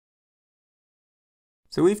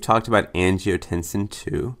So we've talked about angiotensin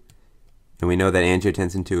 2, and we know that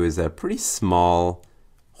angiotensin 2 is a pretty small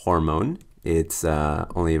hormone. It's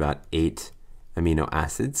only about 8 amino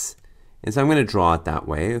acids. And so I'm going to draw it that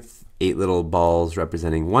way, with 8 little balls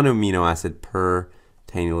representing 1 amino acid per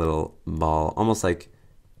tiny little ball, almost like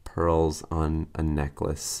pearls on a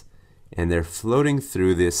necklace. And they're floating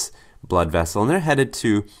through this blood vessel, and they're headed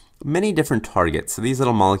to many different targets. So these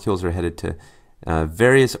little molecules are headed to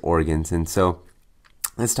various organs. And so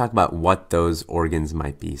let's talk about what those organs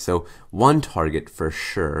might be. So one target for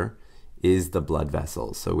sure is the blood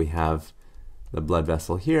vessels. So we have the blood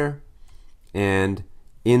vessel here, and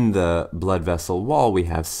in the blood vessel wall we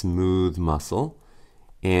have smooth muscle,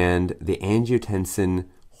 and the angiotensin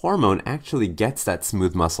hormone actually gets that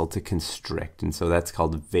smooth muscle to constrict, and so that's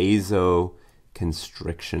called vasoconstriction.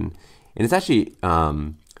 And it's actually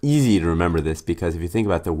easy to remember this because if you think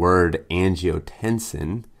about the word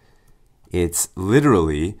angiotensin, it's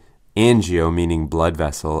literally angio meaning blood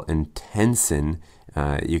vessel, and tensin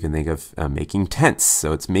you can think of making tense.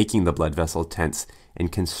 So it's making the blood vessel tense and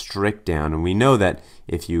constrict down. And we know that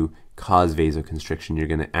if you cause vasoconstriction, you're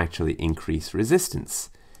going to actually increase resistance,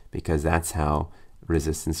 because that's how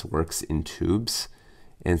resistance works in tubes.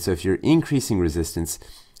 And so if you're increasing resistance,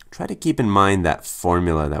 try to keep in mind that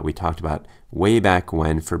formula that we talked about way back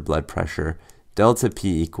when for blood pressure, delta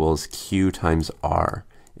P equals Q times R.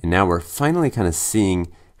 And now we're finally kind of seeing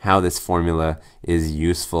how this formula is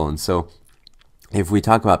useful. And so if we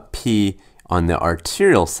talk about P on the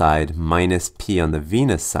arterial side minus P on the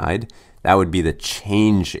venous side, that would be the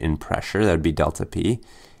change in pressure. That would be delta P.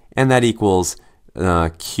 And that equals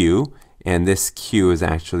Q. And this Q is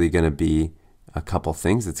actually going to be a couple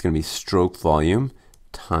things. It's going to be stroke volume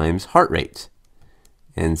times heart rate.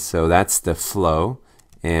 And so that's the flow,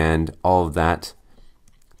 and all of that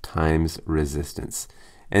times resistance.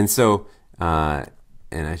 And so, and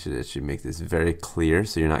I should make this very clear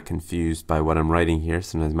so you're not confused by what I'm writing here.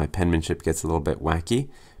 Sometimes my penmanship gets a little bit wacky,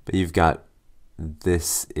 but you've got,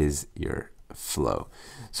 this is your flow.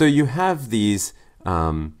 So you have these,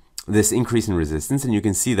 this increase in resistance, and you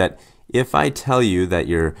can see that if I tell you that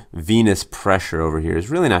your venous pressure over here is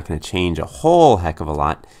really not going to change a whole heck of a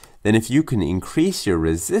lot, then if you can increase your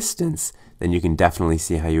resistance, then you can definitely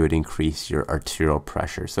see how you would increase your arterial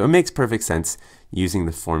pressure. So it makes perfect sense using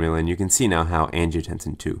the formula, and you can see now how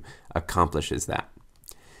angiotensin 2 accomplishes that.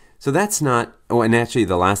 So that's not, oh, and actually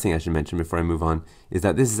the last thing I should mention before I move on is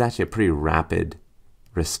that this is actually a pretty rapid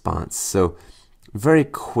response. So very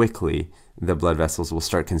quickly the blood vessels will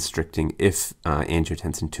start constricting if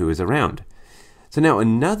angiotensin 2 is around. So now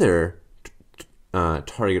another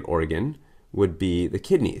target organ would be the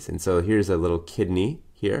kidneys. And so here's a little kidney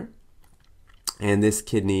here. And this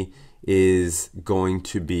kidney is going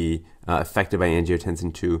to be affected by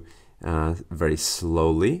angiotensin 2 very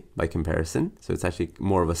slowly by comparison. So it's actually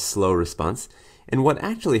more of a slow response. And what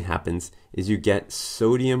actually happens is you get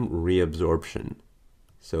sodium reabsorption.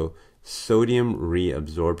 So sodium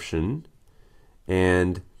reabsorption,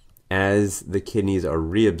 and as the kidneys are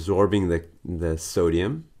reabsorbing the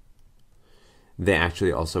sodium, they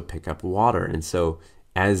actually also pick up water. And so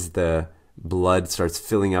as the blood starts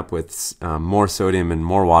filling up with more sodium and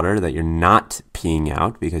more water that you're not peeing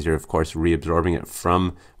out, because you're of course reabsorbing it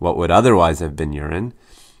from what would otherwise have been urine,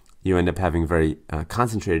 you end up having very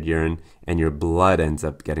concentrated urine, and your blood ends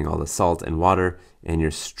up getting all the salt and water, and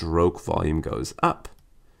your stroke volume goes up.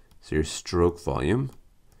 So your stroke volume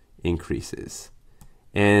increases.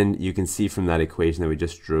 And you can see from that equation that we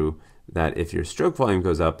just drew that if your stroke volume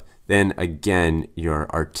goes up, then again your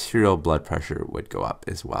arterial blood pressure would go up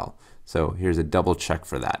as well. So here's a double check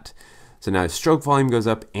for that. So now if stroke volume goes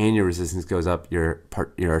up and your resistance goes up, your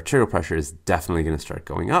arterial pressure is definitely going to start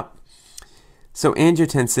going up. So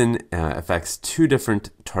angiotensin affects 2 different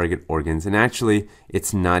target organs, and actually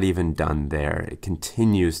it's not even done there. It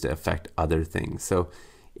continues to affect other things. So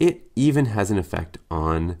it even has an effect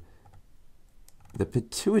on the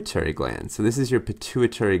pituitary gland. So this is your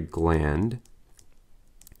pituitary gland,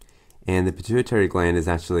 and the pituitary gland is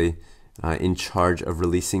actually in charge of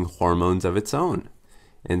releasing hormones of its own.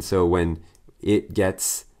 And so when it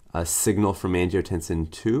gets a signal from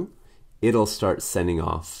angiotensin 2, it'll start sending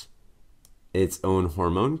off its own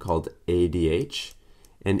hormone called ADH.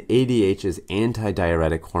 And ADH is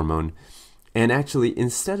antidiuretic hormone. And actually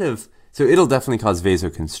instead of, so it'll definitely cause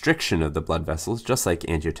vasoconstriction of the blood vessels, just like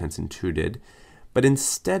angiotensin 2 did. But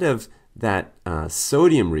instead of that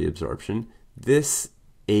sodium reabsorption, this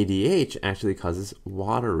ADH actually causes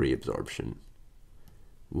water reabsorption.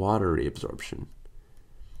 Water reabsorption.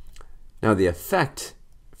 Now the effect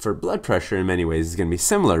for blood pressure, in many ways, is going to be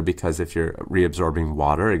similar, because if you're reabsorbing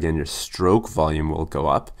water, again, your stroke volume will go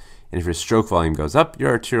up. And if your stroke volume goes up, your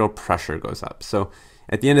arterial pressure goes up. So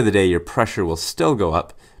at the end of the day, your pressure will still go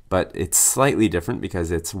up, but it's slightly different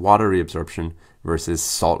because it's water reabsorption versus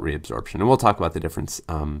salt reabsorption. And we'll talk about the difference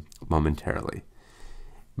momentarily.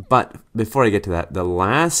 But before I get to that, the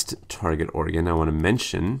last target organ I want to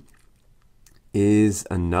mention is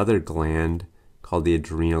another gland called the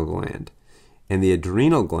adrenal gland. And the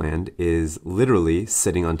adrenal gland is literally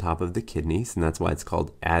sitting on top of the kidneys, and that's why it's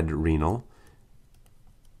called adrenal.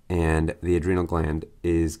 And the adrenal gland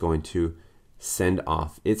is going to send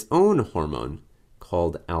off its own hormone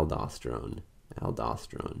called aldosterone.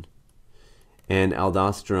 And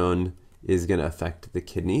aldosterone is going to affect the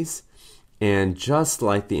kidneys. And just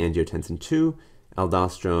like the angiotensin II,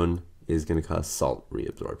 aldosterone is going to cause salt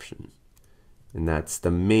reabsorption. And that's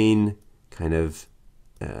the main kind of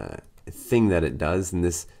thing that it does. And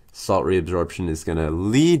this salt reabsorption is going to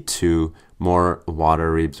lead to more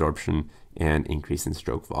water reabsorption and increase in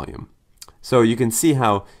stroke volume. So you can see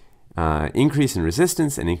how increase in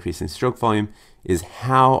resistance and increase in stroke volume is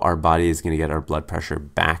how our body is going to get our blood pressure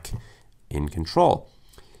back in control.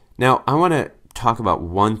 Now, I want to talk about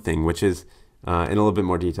one thing, which is in a little bit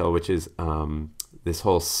more detail, which is this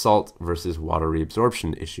whole salt versus water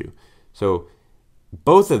reabsorption issue. So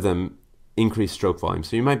both of them increase stroke volume.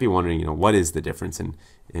 So you might be wondering, what is the difference,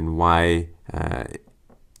 and why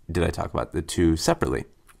did I talk about the two separately?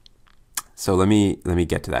 So let me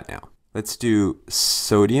get to that now. Let's do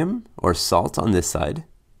sodium or salt on this side.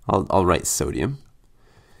 I'll write sodium.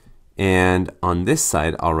 And on this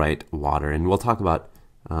side, I'll write water. And we'll talk about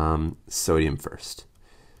sodium first.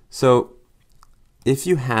 So if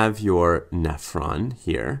you have your nephron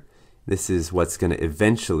here, this is what's going to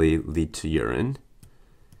eventually lead to urine.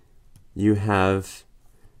 You have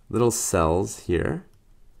little cells here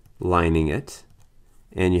lining it,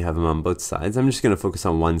 and you have them on both sides. I'm just going to focus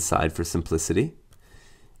on one side for simplicity.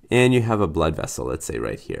 And you have a blood vessel, let's say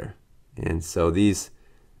right here. And so these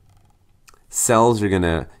cells are going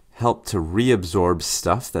to help to reabsorb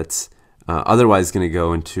stuff that's otherwise going to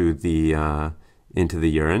go into the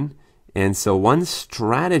urine. And so one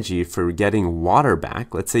strategy for getting water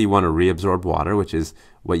back, let's say you want to reabsorb water, which is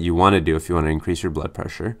what you want to do if you want to increase your blood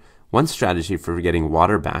pressure. One strategy for getting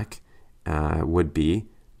water back would be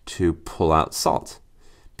to pull out salt.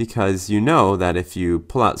 Because you know that if you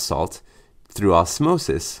pull out salt through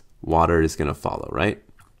osmosis, water is going to follow, right?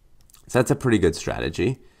 So that's a pretty good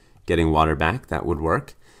strategy. Getting water back, that would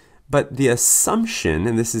work. But the assumption,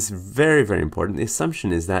 and this is very, very important, the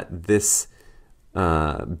assumption is that this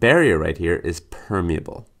barrier right here is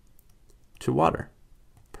permeable to water.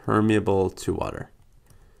 Permeable to water.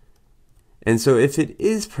 And so if it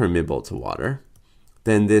is permeable to water,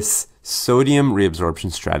 then this sodium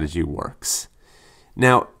reabsorption strategy works.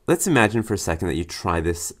 Now, let's imagine for a second that you try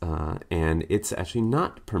this and it's actually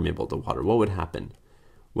not permeable to water. What would happen?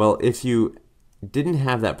 Well, if you didn't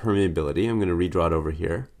have that permeability, I'm going to redraw it over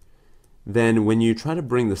here, then when you try to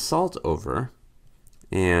bring the salt over,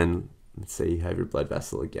 and let's say you have your blood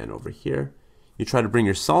vessel again over here, you try to bring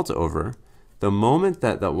your salt over, the moment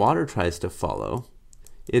that the water tries to follow,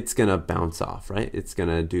 it's going to bounce off, right? It's going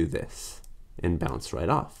to do this and bounce right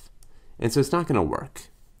off. And so it's not going to work.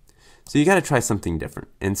 So you got to try something different.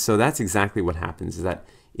 And so that's exactly what happens, is that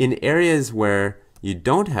in areas where you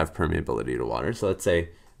don't have permeability to water, so let's say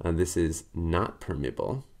this is not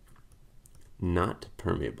permeable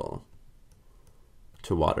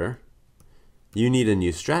to water, you need a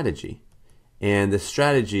new strategy. And the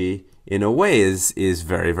strategy, in a way, is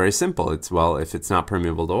very, very simple. It's, well, if it's not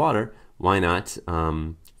permeable to water, why not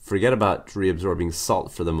forget about reabsorbing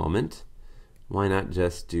salt for the moment? Why not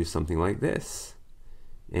just do something like this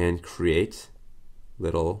and create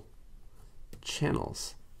little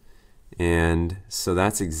channels? And so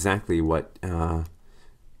that's exactly what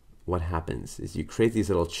happens, is you create these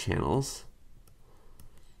little channels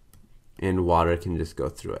and water can just go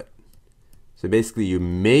through it. So basically you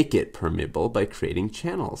make it permeable by creating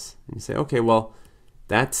channels. And you say, okay, well,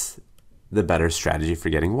 that's the better strategy for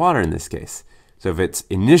getting water in this case. So if it's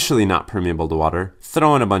initially not permeable to water,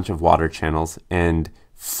 throw in a bunch of water channels and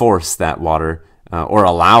force that water, or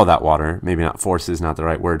allow that water, maybe not force is not the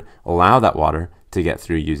right word, allow that water to get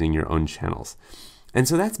through using your own channels. And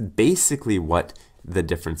so that's basically what the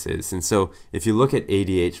difference is. And so if you look at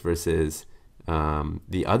ADH versus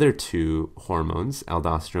the other two hormones,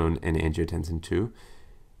 aldosterone and angiotensin II,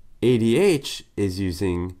 ADH is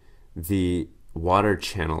using the water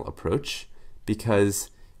channel approach because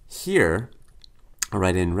here, I'll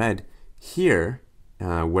write in red, here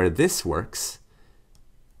where this works,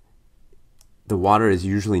 the water is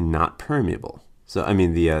usually not permeable. So, I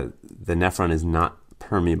mean, the nephron is not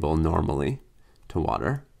permeable normally to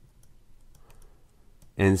water.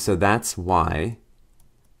 And so that's why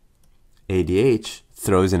ADH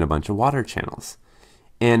throws in a bunch of water channels.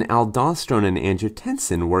 And aldosterone and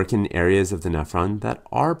angiotensin work in areas of the nephron that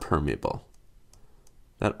are permeable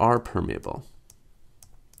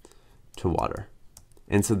to water.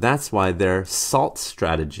 And so that's why their salt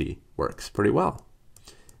strategy works pretty well.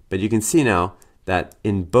 But you can see now that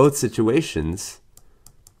in both situations,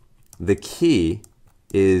 the key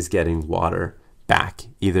is getting water back,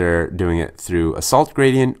 either doing it through a salt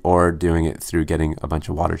gradient or doing it through getting a bunch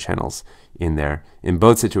of water channels in there. In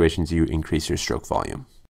both situations, you increase your stroke volume.